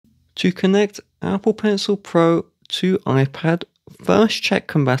To connect Apple Pencil Pro to iPad, first check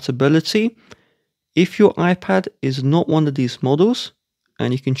compatibility. If your iPad is not one of these models,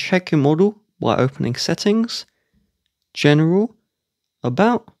 and you can check your model by opening Settings, General,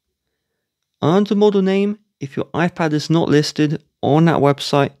 About. Under model name, if your iPad is not listed on that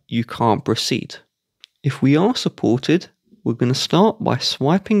website, you can't proceed. If we are supported, we're going to start by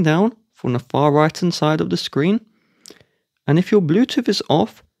swiping down from the far right hand side of the screen. And if your Bluetooth is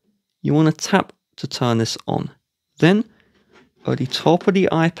off, you want to tap to turn this on. Then, at the top of the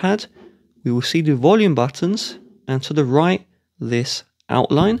iPad, we will see the volume buttons, and to the right, this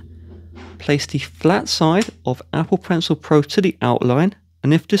outline. Place the flat side of Apple Pencil Pro to the outline,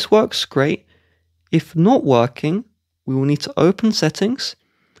 and if this works, great. If not working, we will need to open Settings,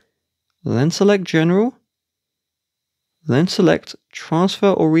 then select General, then select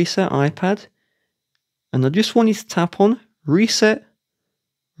Transfer or Reset iPad, and I just want you to tap on Reset,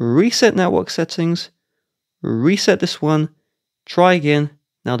 Reset Network Settings, reset this one, try again.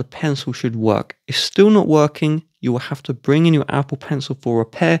 Now the pencil should work. If still not working, you will have to bring in your Apple Pencil for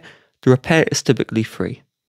repair. The repair is typically free.